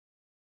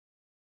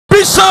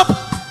Bishop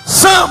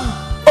Sam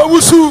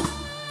Owusu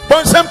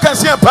Bonsam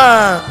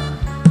Kasiapa.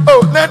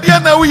 Oh, Nadia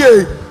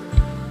Nauye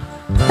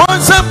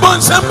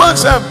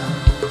Bonsam.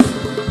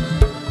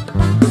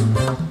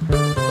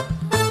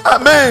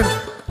 Amen.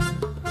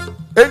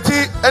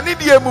 Enti ani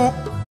diemu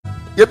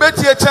ye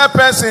beti e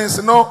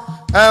chairpersons no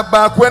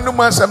ba kwenu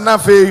masam na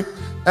fe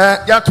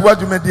yatwa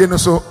dwumedie no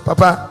so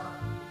papa.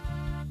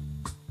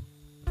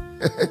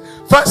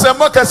 Fasa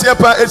mo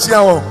Kasiapa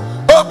esia wo.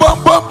 Oh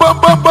bom.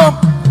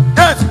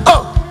 Yes.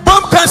 Oh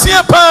bom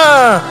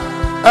Kasiapa.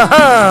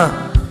 Aha.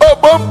 Oh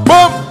bom.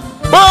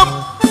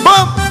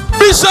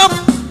 Bishop.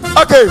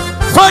 Okay.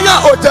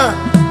 Fire Oja.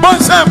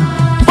 Bonsam.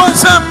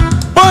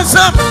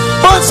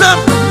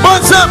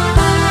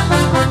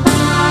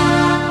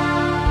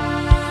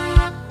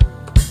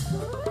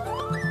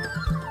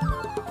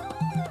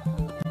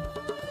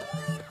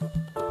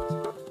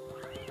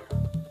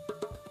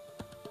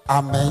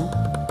 Amen.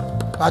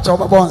 Pacho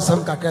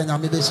bonsam kakra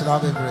nyame be shira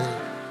bebre.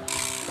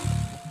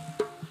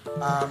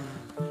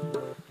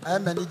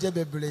 Many je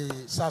bebre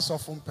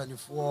sasofo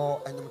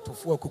mpanifo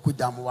enyumtofo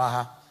akukudam wa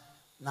ha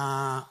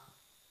na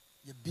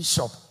ye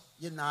bishop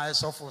ye na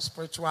esofo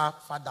spiritual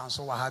father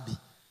so wa ha bi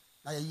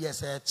na ye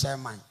yes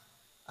chairman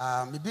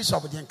me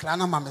bishop de nkla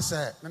na ma me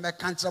say me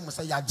kantre mo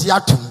say yagye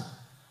atum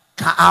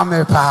ka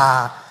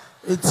amepa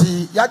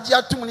eti yagye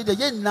atum ni de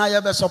ye na ye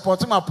be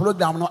support my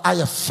program no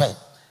aye fe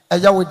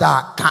eya we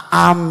da ka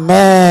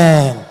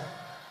amen.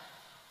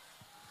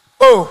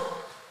 Oh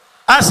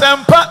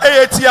asempa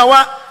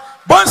eyetiawa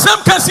Bonsam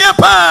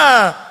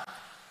Kasiapa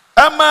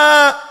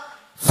ama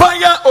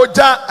fire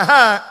Oja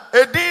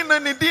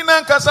edin ni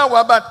dinan kasa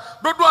wabat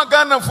dodo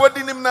agana fo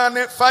dinim na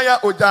ne fire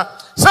Oja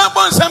sa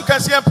Bonsam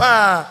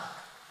Kasiapa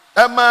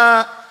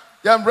ama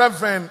yam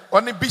reverend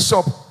oni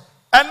bishop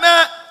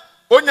ana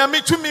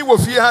onyame tumi wo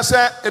fie ha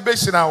se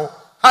ebehira wo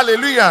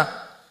hallelujah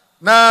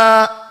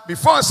na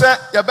before say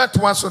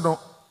yabeto aso no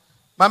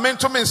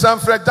mamento me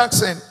sanfre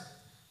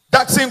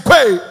Jackson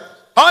Quaye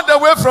all the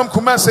way from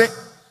Kumasi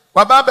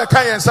Wababe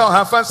Kayen Sao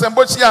Hafan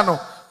Sambochiano,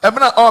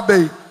 Ebna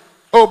Obey,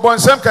 oh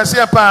Bonsam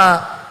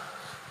Kasiapa.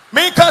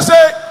 Me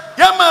Kase,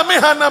 Yama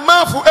Mihana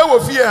Mafu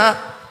Ewofia.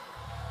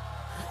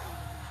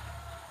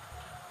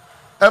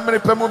 Emily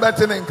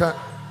Pemubatinenka.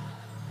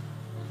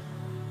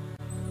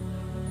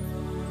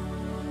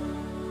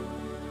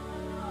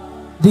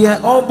 They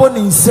are all born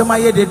in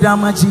Semaye de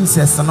Dama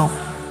Jesus, no.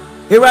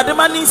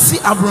 Erademani si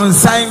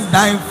Abronsign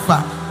dying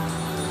fa.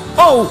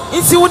 Oh,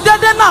 it's you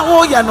dead now,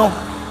 oh, ya no.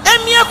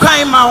 Emia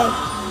crying mount.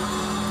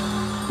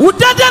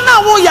 Udade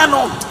na wo ya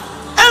no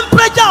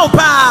empeja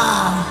opa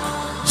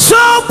so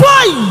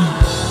boy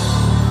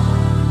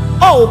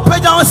oh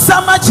peja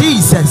sama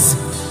Jesus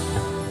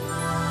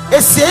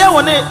esiye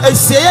woni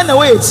esiye na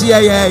we etia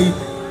yayi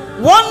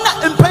won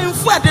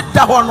empanfu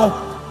adeda ho no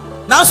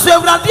na so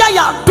awurade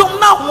ya dom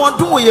na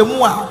hodom ye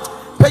mu a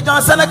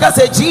peja sana ka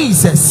say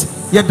Jesus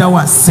ye da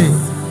wase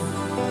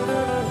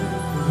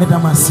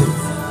medamase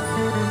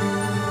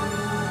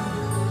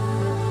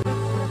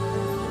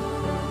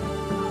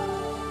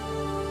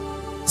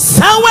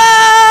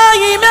Sawa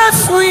ime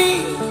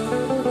free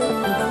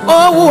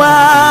oh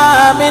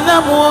wa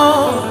menamo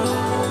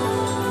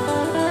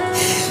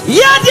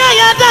yada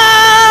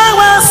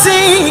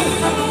wasi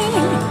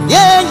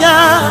yenya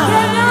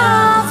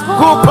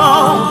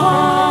kupon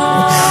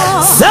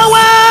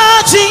sawa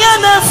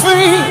chiyana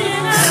free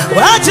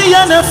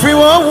wachiyana free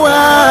oh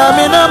wa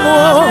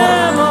menamo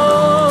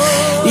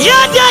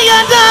yada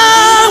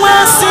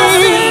wasi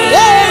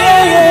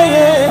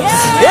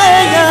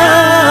yenya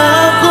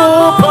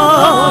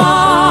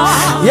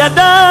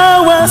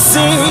Yada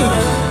wasi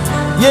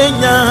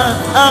yenya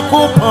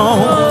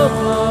akupon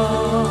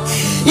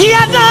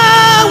Yada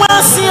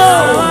wasi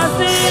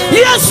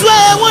Yeswe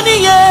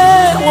woni ye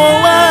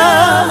wowa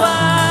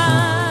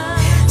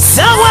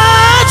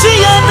Sawaji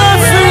yena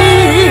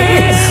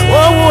free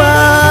wowa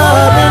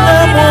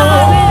minamo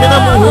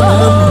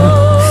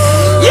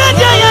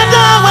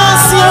Yada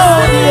wasi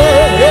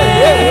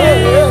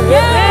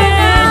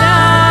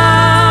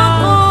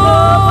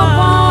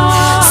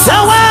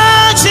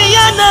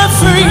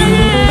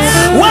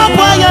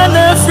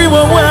free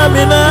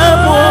woman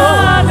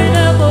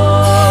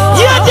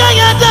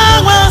yada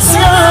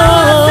wasio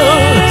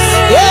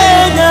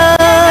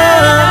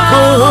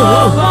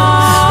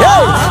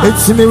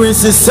it's me when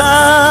sisa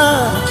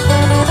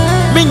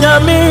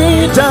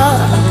minyamida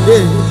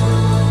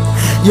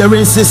ya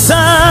when sisa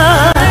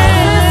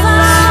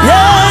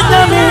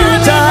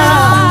yamida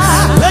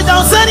peja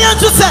usani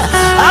antu se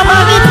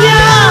amani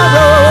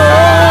piano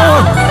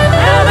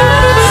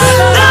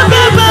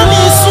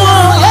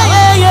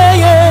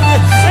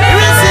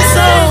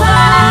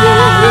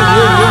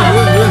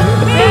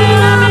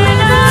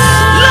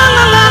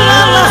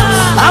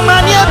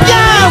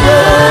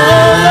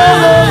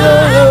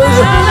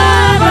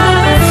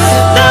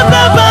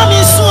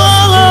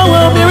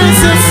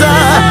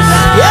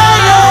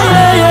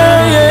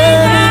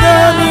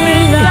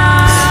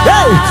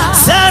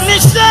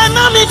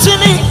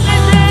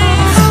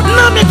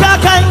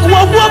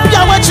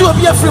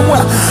dia free mo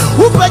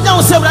who penya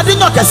wo sem rade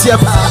nyoka sie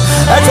pa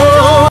eto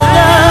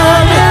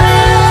nyame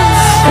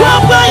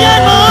wa panya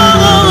no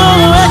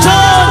eto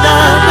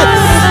nyame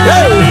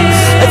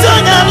eto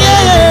nyame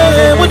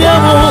mo dia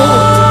mo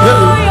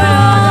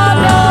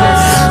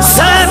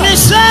sami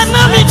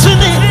shana mi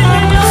tuni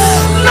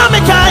na me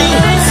kai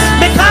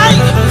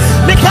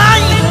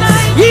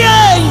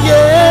yeah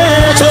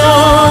eto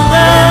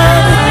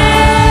nyame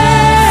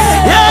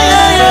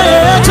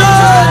yeah eto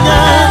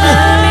nyame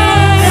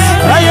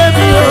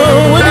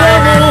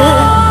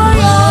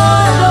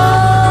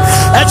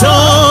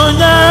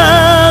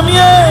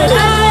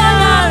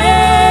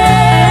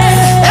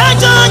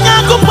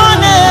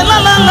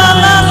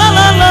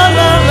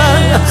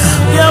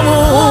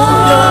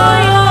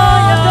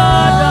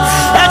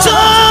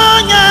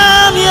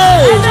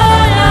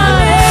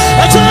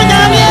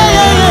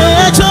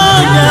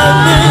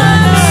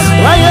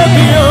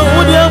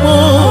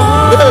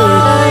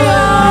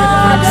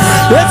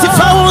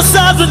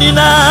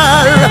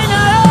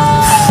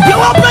you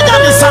want to get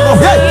this song?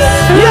 Hey,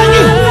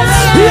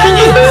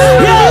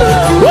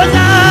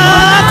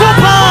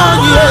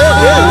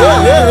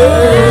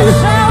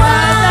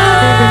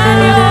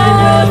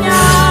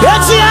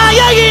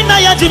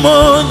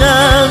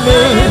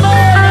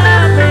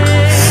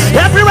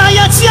 everywhere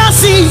you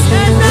see,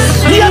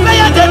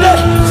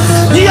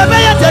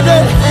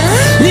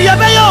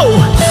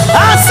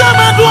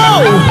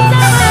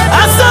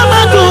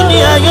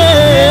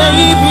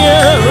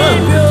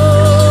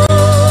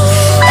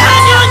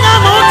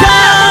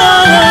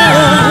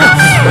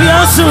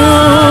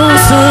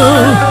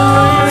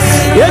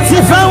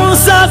 if I was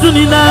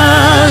Sadunina,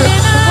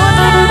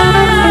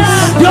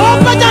 you're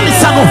better than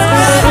some.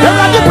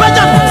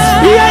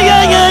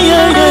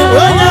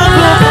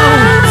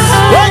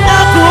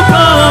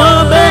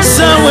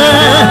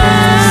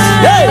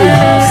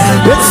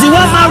 Let's see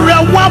what my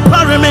real one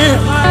pyramid.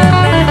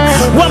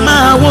 What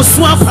my was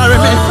swamp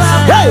pyramid.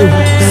 Hey,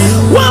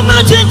 what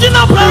my changing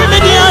up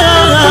pyramid.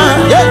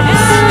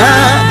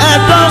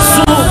 And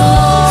also,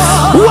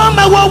 what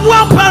my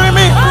one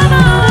pyramid.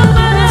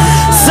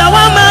 So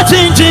what my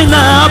changing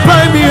up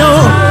pyramid.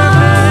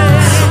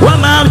 What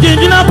my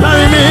changing up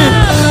pyramid.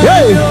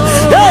 Hey,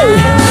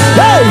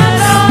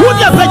 would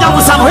you pay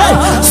down some? Hey,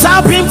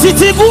 Sapim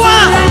Titigua.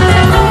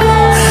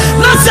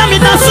 Not some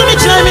in a sumi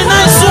chime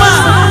nice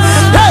one.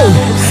 Hey,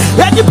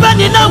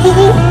 depending on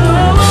who.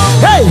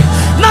 Hey,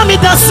 Nami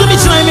da sumi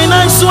chime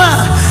nice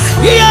one.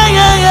 Yeah.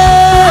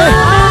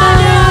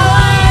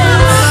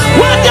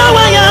 What do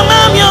I am?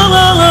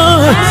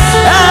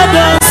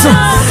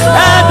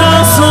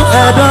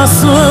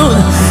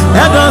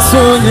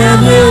 Edonson,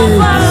 yeah.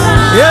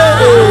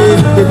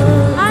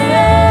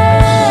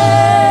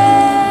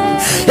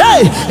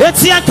 Hey,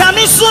 it's your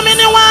coming swimming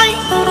in wine.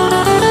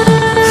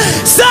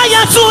 Say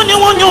ya to ni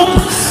wonyo.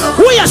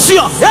 We are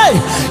sure. Hey,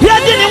 ya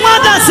didn't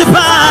want us to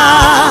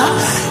buy.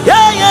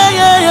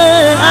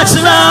 Yeah.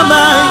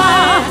 Achirama.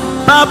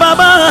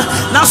 Baba,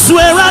 na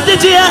swear at the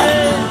dear.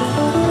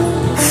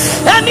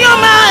 And your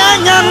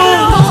man,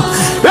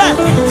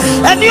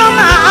 and your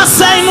man,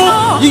 say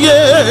no.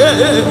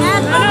 Yeah.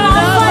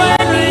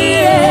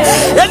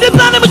 And the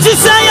plan of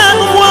Jesus, I am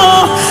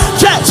war.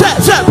 Check.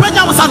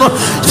 Pajama,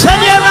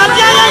 send your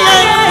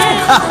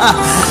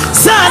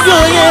Sadio,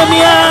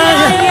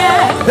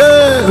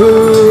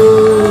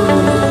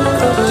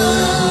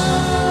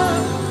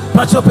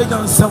 but your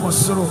pagan son was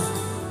so.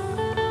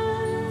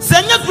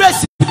 Send your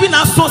grace, be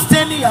not so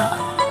standing.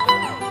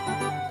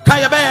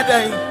 Kaya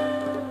day.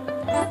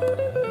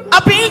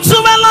 I've been to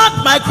a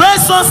lot, my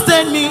grace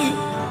sustain me.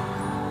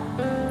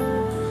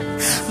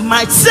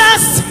 My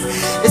test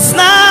is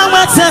now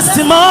a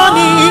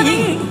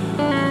testimony.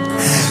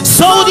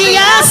 So the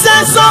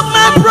essence of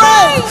my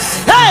prayer,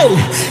 hey,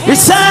 it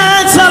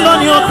shines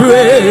on your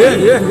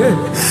prayer.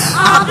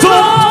 I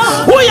don't,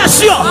 who are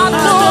sure?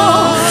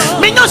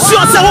 Me not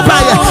sure, say what by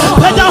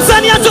but I'll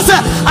send you to say,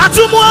 I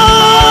do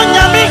more,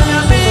 Yami.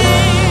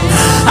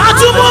 I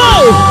do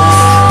more.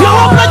 You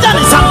won't play that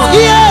is something,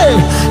 yeah.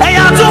 Hey,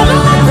 I do,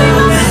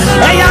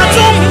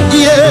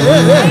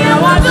 yeah.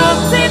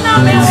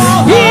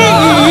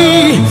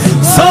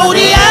 So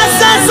the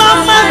essence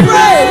of my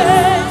prayer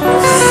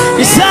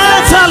is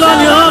shines on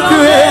your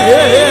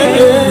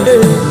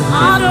prayer.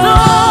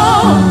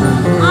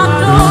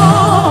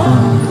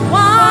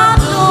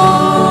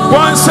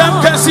 One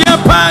some can see a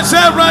pass,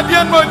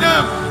 radiant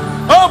modem.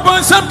 Oh,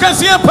 one some can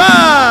see a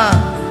pa.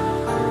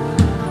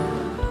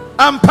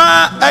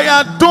 Ampa, I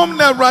adom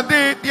na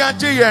rade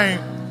diaje.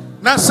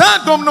 Na sa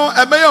dom no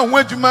e meya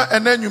onwadwuma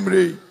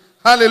enanwumre.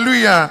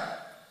 Hallelujah.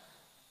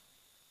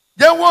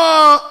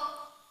 Yewo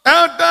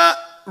Elder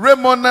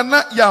Raymond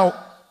Nana Yaw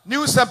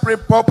New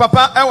Separate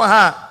Papa ewa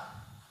ha.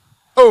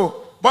 Oh,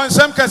 bon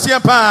sam kase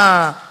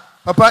pa.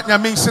 Papa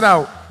nyame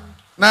nsiraw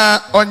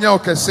na onye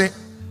okese.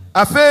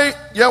 Afei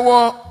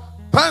yewo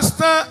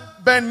Pastor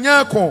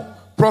Benyako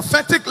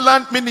Prophetic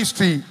Land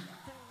Ministry.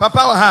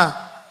 Papa wa ha.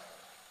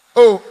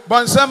 Oh,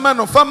 bon sam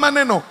no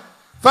famane no.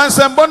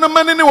 Fansam bono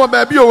mane ne wo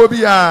ba bi o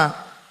bi ya.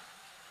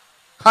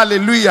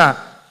 Hallelujah.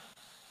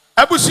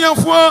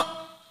 Abusuafo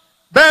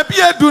Baby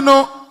edu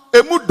no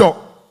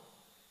emudo.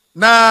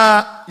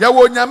 Na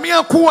yawo nyame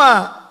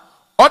akoa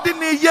odi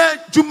ne ye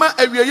dwuma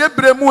awieye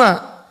bremu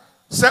a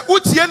se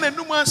utie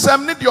nanum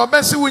ansam ne de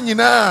obese wo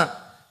nyina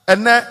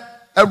ene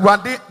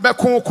awurade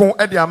bekonkon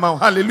e de ama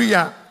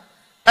hallelujah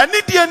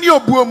eni de ani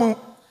obuomu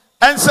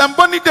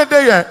ensambo ni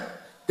dedeye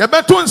ye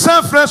beto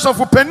nsan fresh of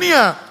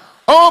pania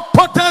o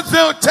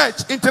Pottersville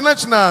Church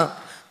International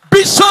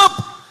Bishop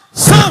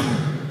Sam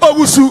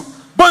Owusu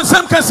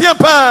bonsam kase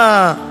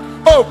pa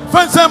oh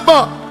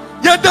fansambo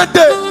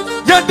yedede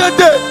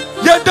yedede.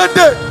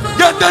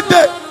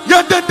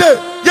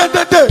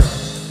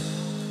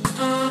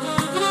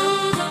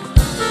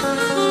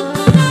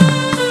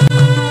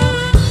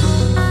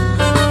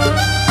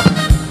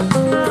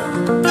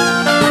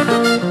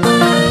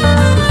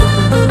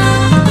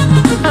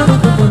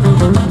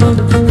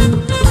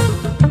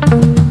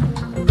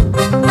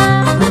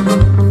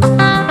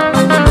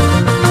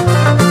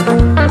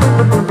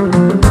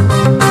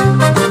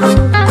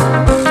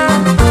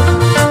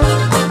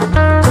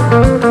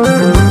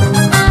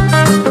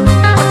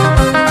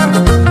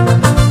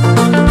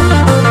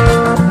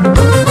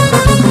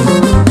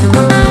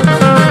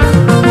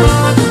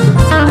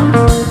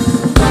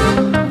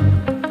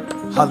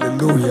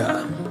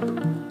 Hallelujah.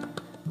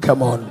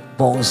 Come on,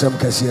 bonsam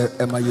kasiya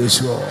ema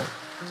Yesu.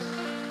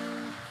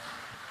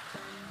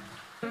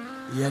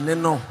 Yene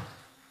no.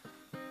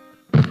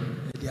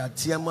 Edi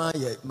atiama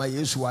ye ma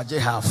Yesu aje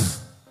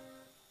half.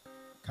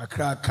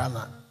 Kakra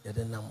kana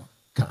yede nam.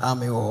 Ka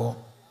ame ho.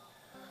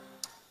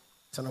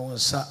 Tana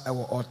wonsa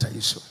ewo altar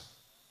Yesu.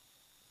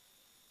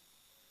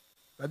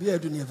 Baby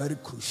edu ne very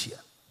crucial.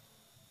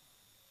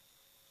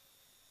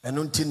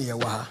 Eno ntini ye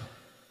wa.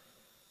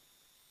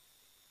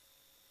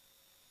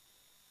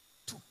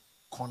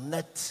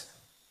 Connect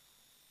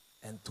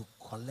and to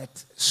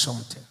collect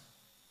something.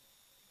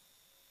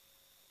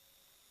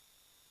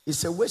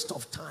 It's a waste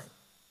of time.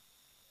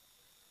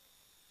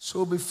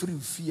 So be free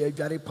fear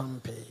jare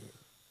pampe.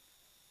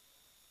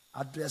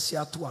 Address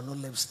ya to no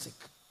lipstick.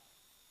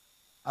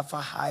 Afa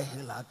high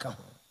heel aka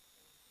ho.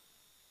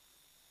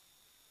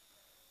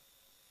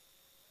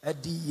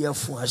 Edi ye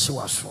fu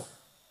ahyewaso.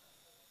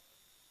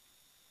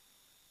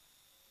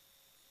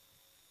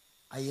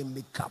 I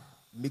makeup.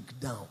 Make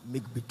down,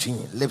 make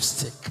between,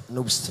 lipstick,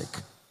 no stick.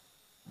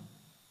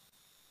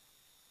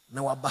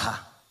 Now abaha.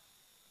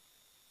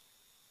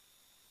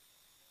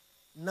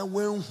 Now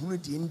when who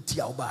the inti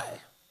obai.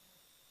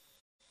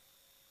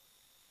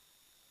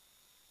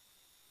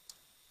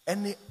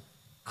 Any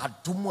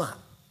adumwa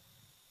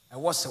I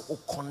was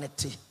a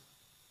connected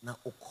na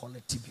o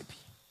quality baby.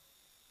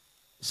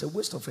 It's a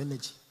waste of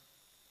energy.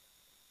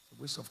 It's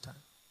a waste of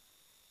time.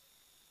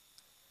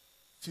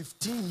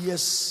 15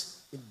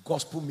 years in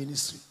gospel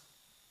ministry.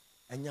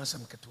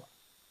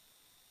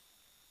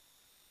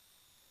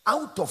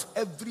 Out of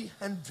every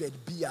 100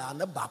 biya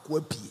na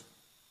bakwa pie.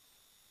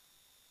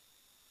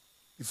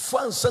 If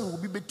one son will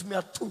be between me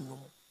at 2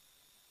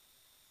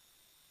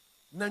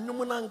 na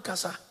nyumu na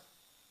nkasa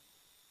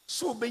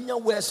so benya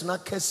west na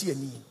kasi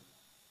ani.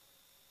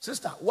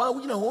 Sister, why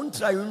we na won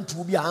try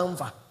to be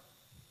anfa.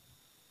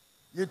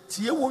 Ye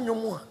tie wo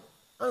nyumu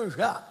a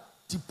anhwa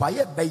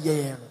tipaye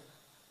beye.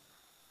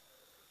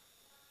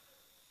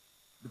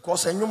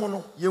 Because I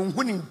know you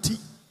winning tea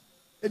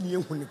and you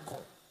winning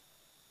call.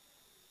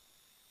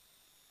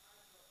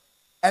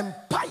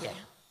 Empire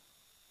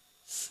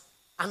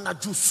and a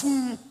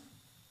jusum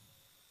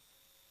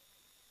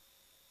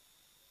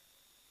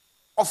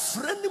of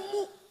friendly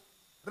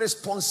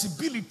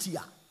responsibility.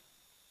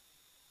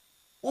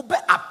 Obe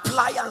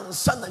apply and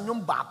send a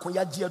young back on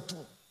your dear too.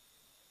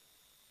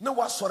 No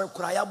was sorry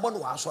cry about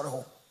was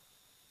sorry.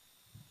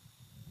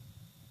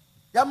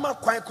 Yama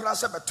quite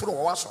class of a true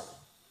was sorry.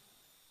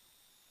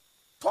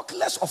 Talk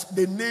less of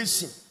the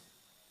nation.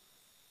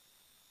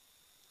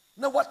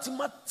 Now what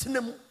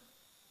Martinum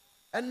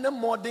and the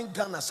modern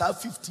Ghana are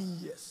 15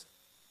 years.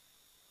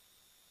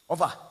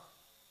 Over.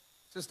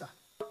 Sister.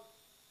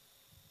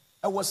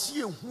 I was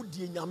here who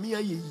the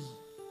Yamia ye.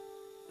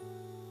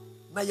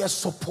 Na ya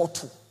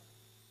support.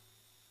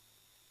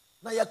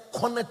 Na ya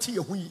quantity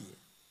ye.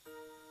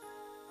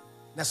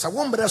 Na sa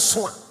wombra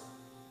swan.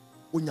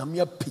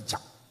 Unyamia picture.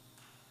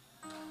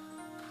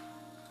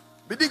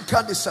 We didn't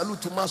count the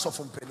salute to Master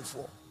from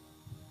 24.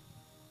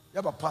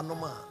 Yaba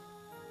panoma.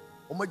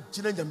 Oma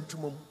jina jam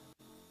tumom.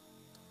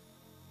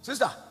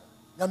 Sister,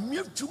 na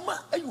miye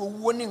juma ayo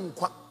warning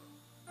kwa.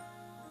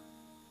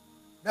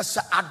 Na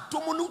sa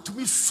adomonu to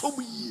be so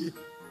ye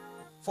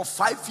for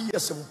 5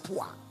 years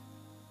mpoa.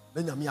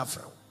 Na nyame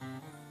afra.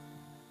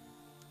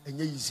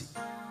 Enye easy.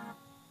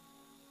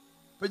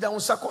 Peja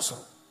unsa koso.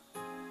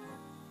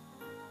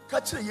 Ka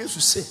kire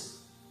Yesu say,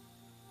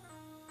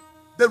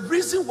 the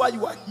reason why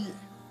you are here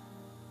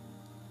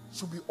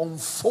should be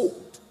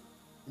unfold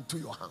into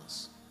your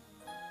hands.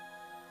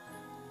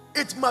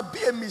 It might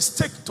be a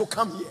mistake to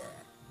come here,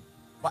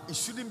 but it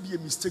shouldn't be a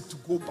mistake to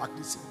go back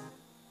this way.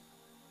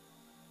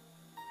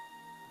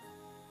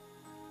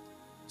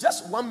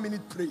 Just 1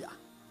 minute prayer,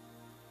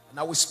 and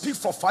I will speak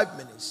for 5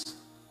 minutes,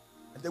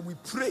 and then we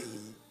pray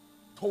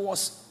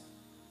towards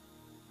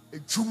a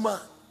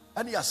juma,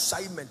 any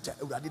assignment,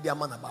 already the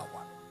man about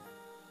one.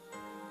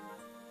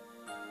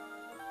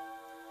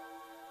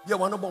 You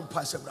want to bomb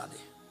pass already.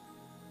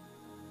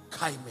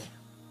 Kaime.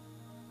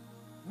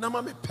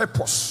 Nama me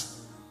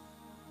purpose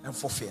and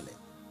fulfill it.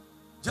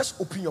 Just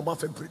open your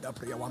mouth and pray that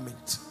prayer 1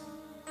 minute.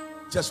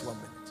 Just 1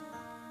 minute.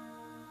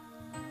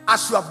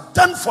 As you have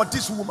done for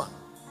this woman,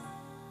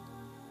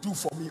 do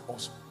for me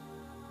also.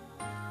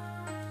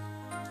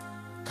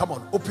 Come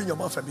on, open your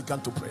mouth and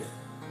begin to pray.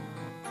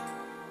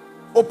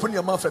 Open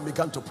your mouth and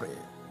begin to pray.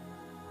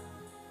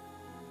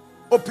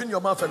 Open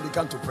your mouth and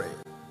begin to pray.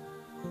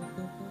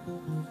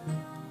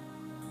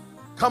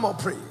 Come on,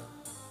 pray.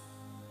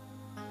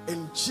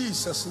 In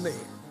Jesus' name,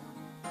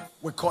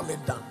 we call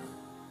it done.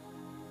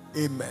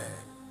 Amen.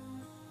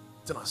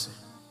 Tenase.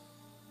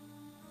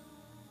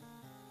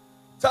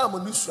 Time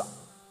on Nusra.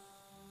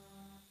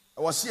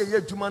 I was here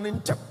yet to man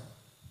in tem.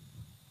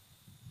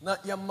 Na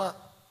yama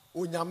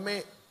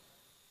unyame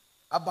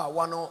aba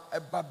wano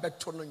eba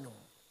betono nyo.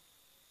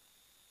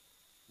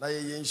 Na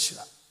ye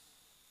Nhyira.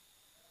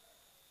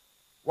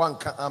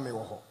 Wanka ame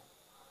wo ho.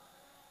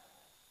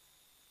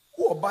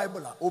 Who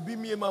Bible obi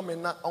mi ma me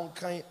na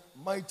onkan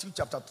Matthew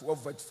chapter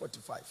 12 verse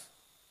 45.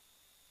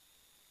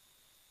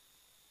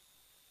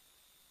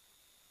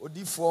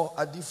 Odifo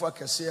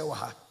akese wa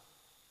ha.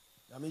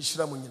 Na me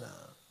Nhyira mo nyina.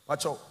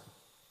 Pacho.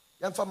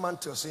 Yamfa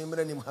mantle so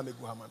yemre nim ha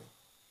megu ha mame.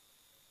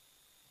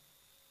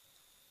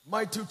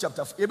 Matthew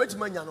chapter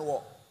ebetima nya no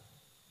wo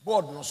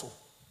board no so.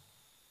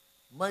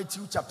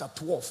 Matthew chapter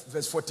 12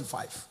 verse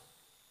 45.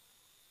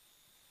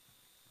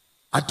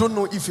 I don't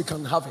know if you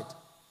can have it.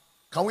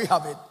 Can we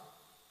have it?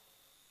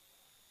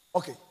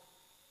 Okay.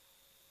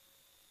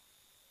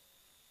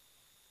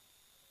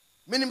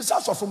 Minim sa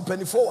so from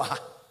 24 ha.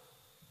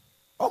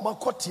 O ma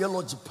ko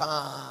theology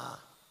pa.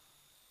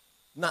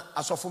 Na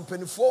aso from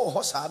 24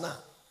 ho sa na.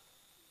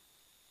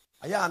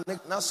 Aya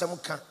na sem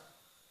ka.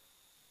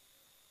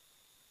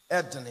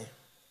 Edne.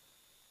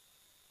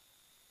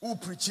 Who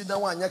preach na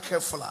wa anya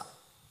careful.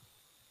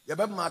 You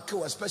be mark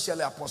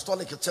especially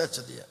apostolic church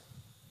there.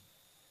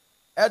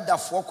 Elder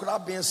for kura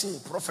ben sin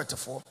prophet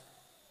for.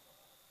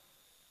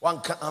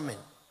 One can amen.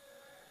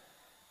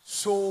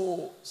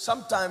 So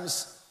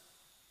sometimes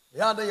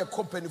ya na your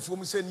company for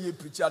me say you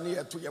preacher na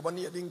you to your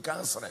body didn't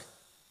cancel.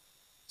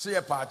 Say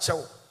ya pa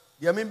chew.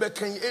 Ya me be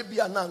kan e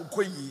bia na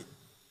nkoyi.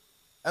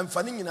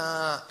 Emfani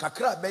nyina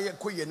kakra be ye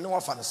koyi ne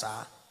wafa ne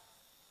saa.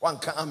 One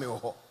can amen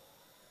ho.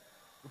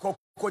 Because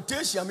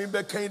quotation me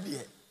be kan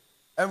die.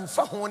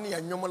 Emfa ho ne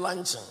anyom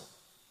lanchen.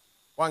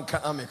 One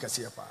can amen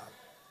kase pa.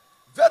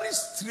 Very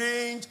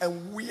strange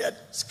and weird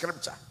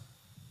scripture.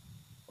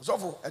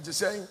 So as you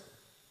say,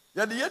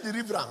 you the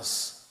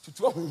deliverance to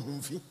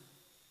 12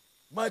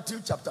 Matthew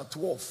chapter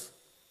 12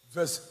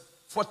 verse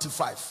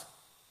 45.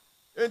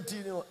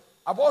 Enti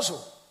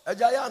aboso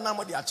ejaya na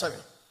mo de akyere.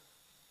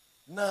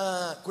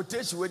 Na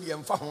quotation we de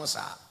emfa ho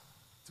saa.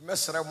 Ti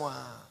mesere mo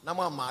a na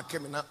mo ma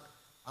akemi na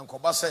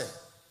ankoba se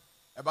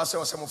eba se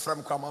o se mo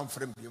frem kwa ma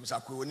frem biom sa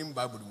ko onim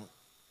Bible mu.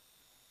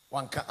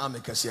 Wanka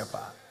amekase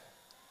pa.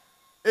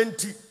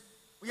 Enti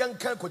young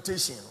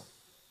quotation.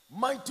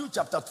 Matthew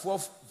chapter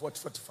 12, verse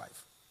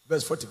 45.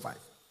 Verse 45.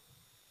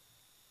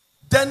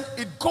 Then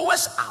it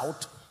goes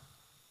out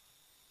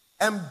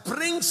and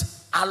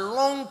brings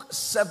along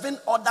 7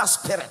 other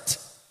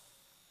spirits.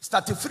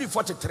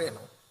 43:43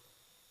 no.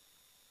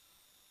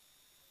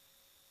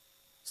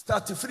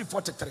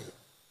 43:43.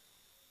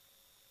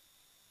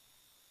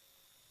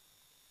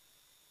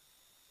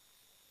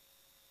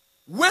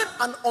 When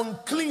an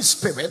unclean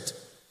spirit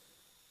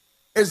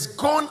is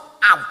gone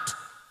out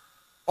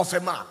of a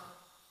man,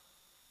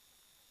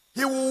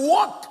 he will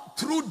walk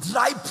through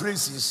dry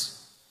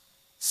places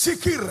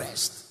seeking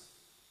rest,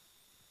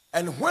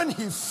 and when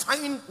he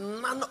find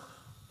none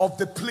of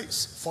the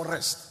place for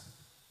rest,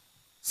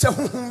 se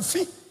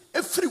huhumfi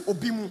efri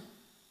obimu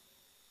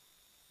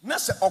na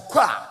se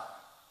okwa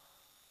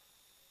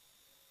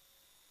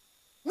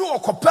no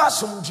okopa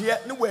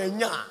asomdwe ne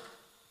wanya,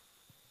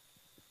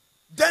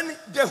 then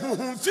the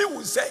huhumfi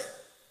will say,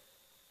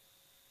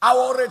 I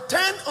will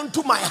return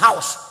unto my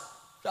house.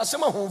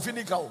 Asema huhumfi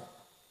ni kao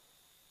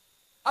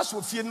as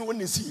we fear no one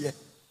is here.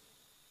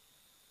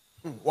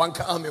 One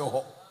can ame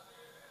ho.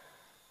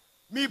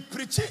 Me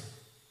preach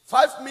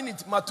 5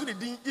 minutes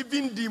maturity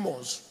even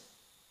demons.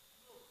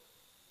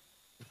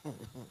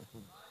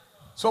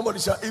 Somebody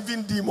say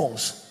even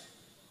demons.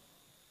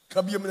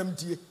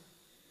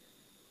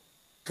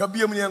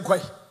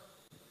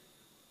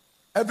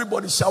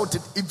 Everybody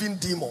shouted even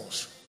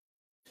demons.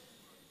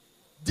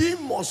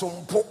 Demons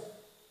on po.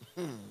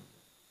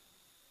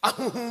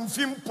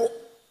 Fimpo.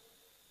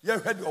 You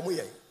heard your.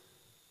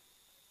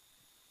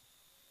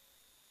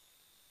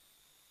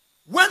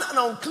 When an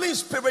unclean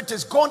spirit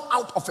is gone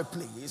out of a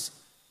place,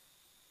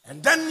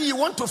 and then you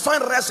want to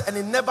find rest and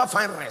he never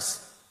find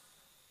rest,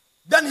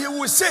 then he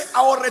will say,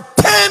 I will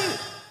return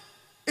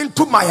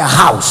into my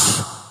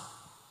house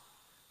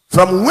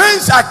from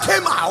whence I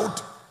came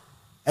out.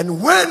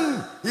 And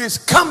when he is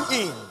come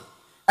in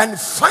and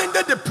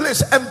findeth the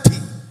place empty,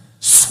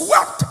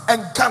 swept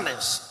and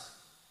garnished,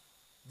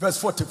 Verse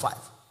 45.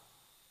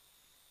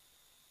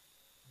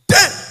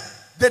 Then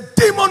the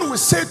demon will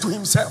say to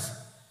himself,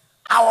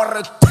 I will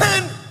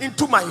return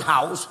into my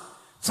house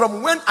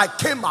from when I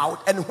came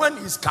out, and when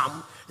he's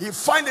come, he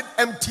find it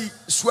empty,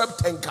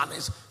 swept, and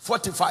garnished.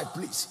 45,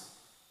 please.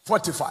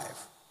 45.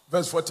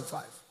 Verse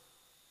 45.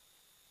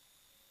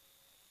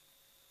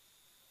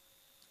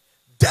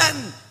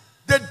 Then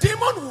the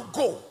demon will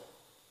go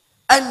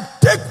and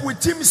take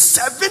with him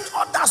 7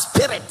 other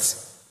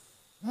spirits,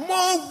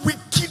 more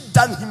wicked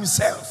than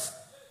himself.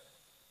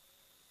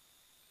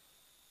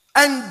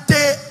 And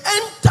they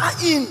enter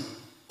in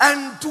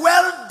and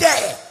dwell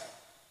there.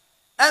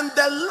 And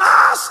the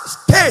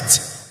last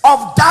state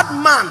of that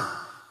man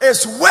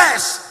is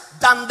worse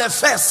than the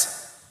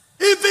first.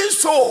 Even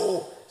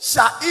so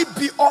shall it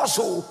be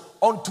also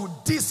unto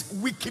this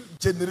wicked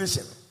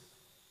generation.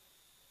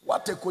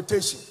 What a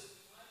quotation.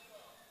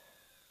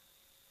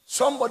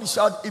 Somebody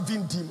shout,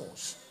 even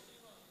demons.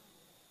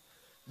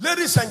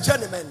 Ladies and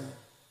gentlemen,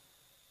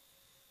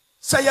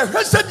 say you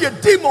heard your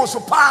demons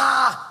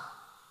pa.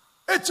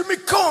 It's me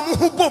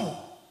come boom.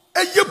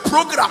 A year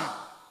program.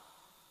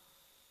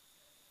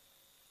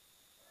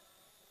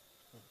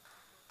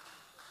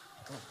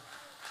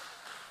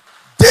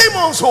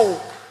 Demons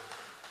ho.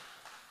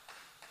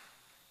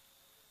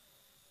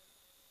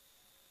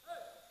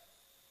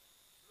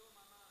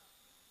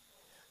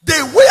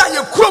 They wear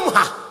your chrome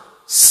ha.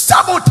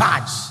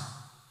 Sabotage.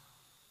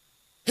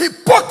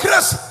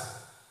 Hypocrisy.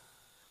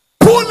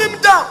 Pull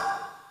him down.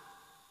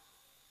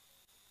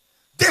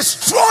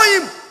 Destroy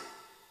him.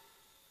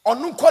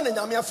 Onunko ne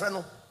nyame afre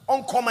no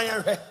onkoma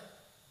yen hwe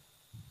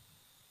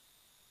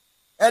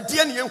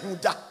edie ne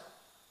yehu da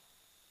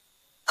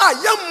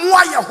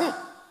ayemmoa ye ho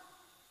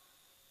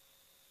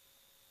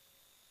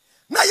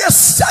na ye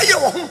say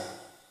wo ho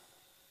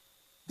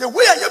the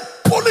way you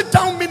pull it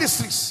down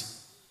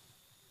ministries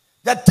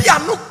that they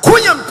are no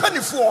koyam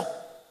penifo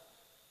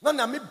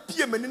na me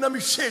bie mani na me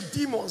hwe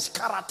demons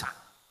character.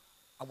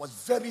 I was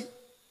very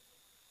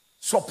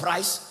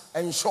surprised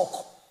and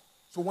shocked.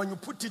 So when you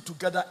put it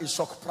together, it's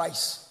shock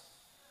price.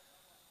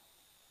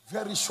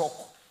 Very shock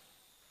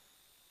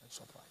and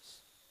surprise.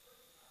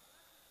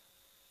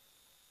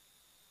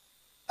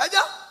 I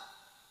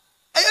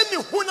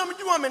am who am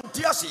you am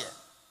entiasie.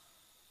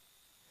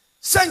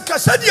 Sanka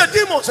said your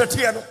demons at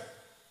here.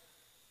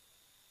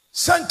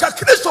 Sanka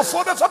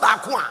Christopher for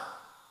Bakwa.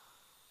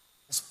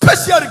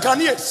 Special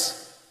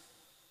Ghanaians.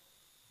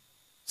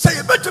 Say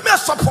you better me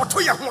support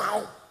to your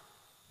wow.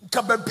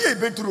 Kababi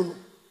bedroom.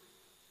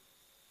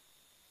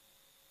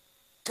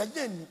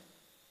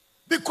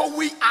 Because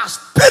we are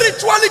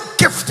spiritually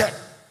gifted.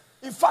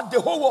 In fact,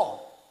 the whole world,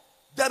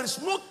 there is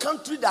no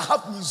country that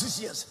have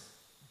musicians,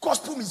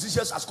 gospel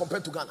musicians as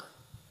compared to Ghana.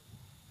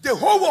 The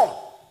whole world.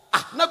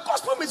 Now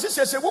gospel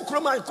musicians say, "Who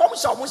come and come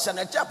shall we send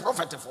a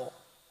prophet for?"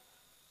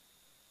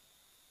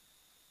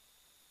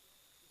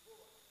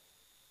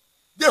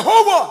 The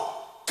whole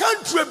world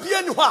country be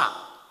anywhere.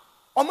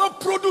 I'm not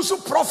produce a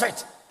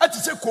prophet. At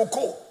say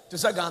cocoa to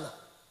say Ghana.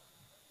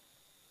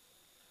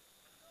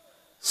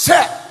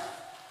 Say,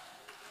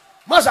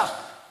 Maza,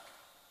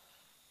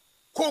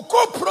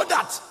 cocoa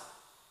product.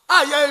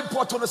 I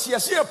import on the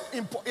CSC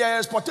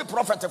imported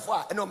prophet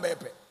for no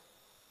maybe.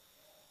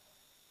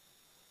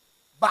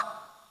 But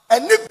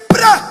any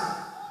bra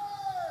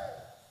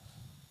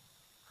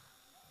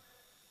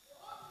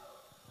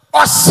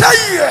or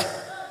say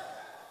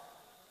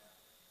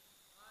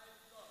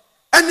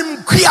and in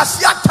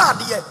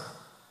Kriasiata,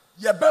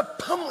 ye be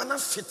permanent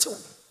fitting.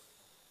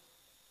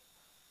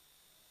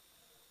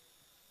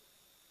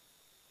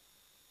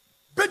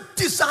 But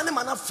this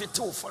animal not fit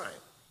to fine.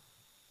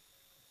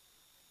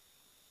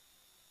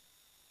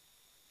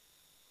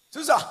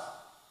 Susa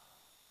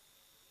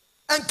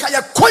and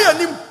Kaya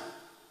Koyanim,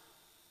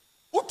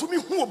 who to me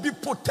who will be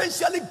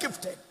potentially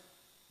gifted.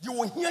 You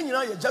will hear you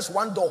know just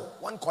one door,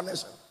 one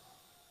connection.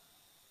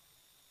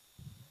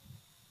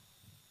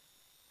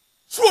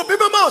 So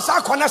baby mouse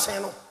our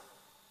connection.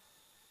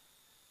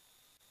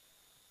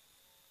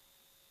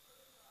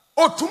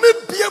 Or to me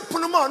be a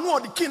punoma no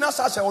the king as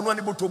I say on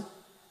one bottom.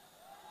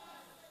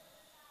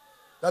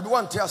 That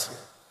one tells you.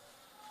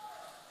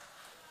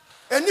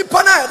 Any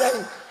pana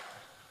then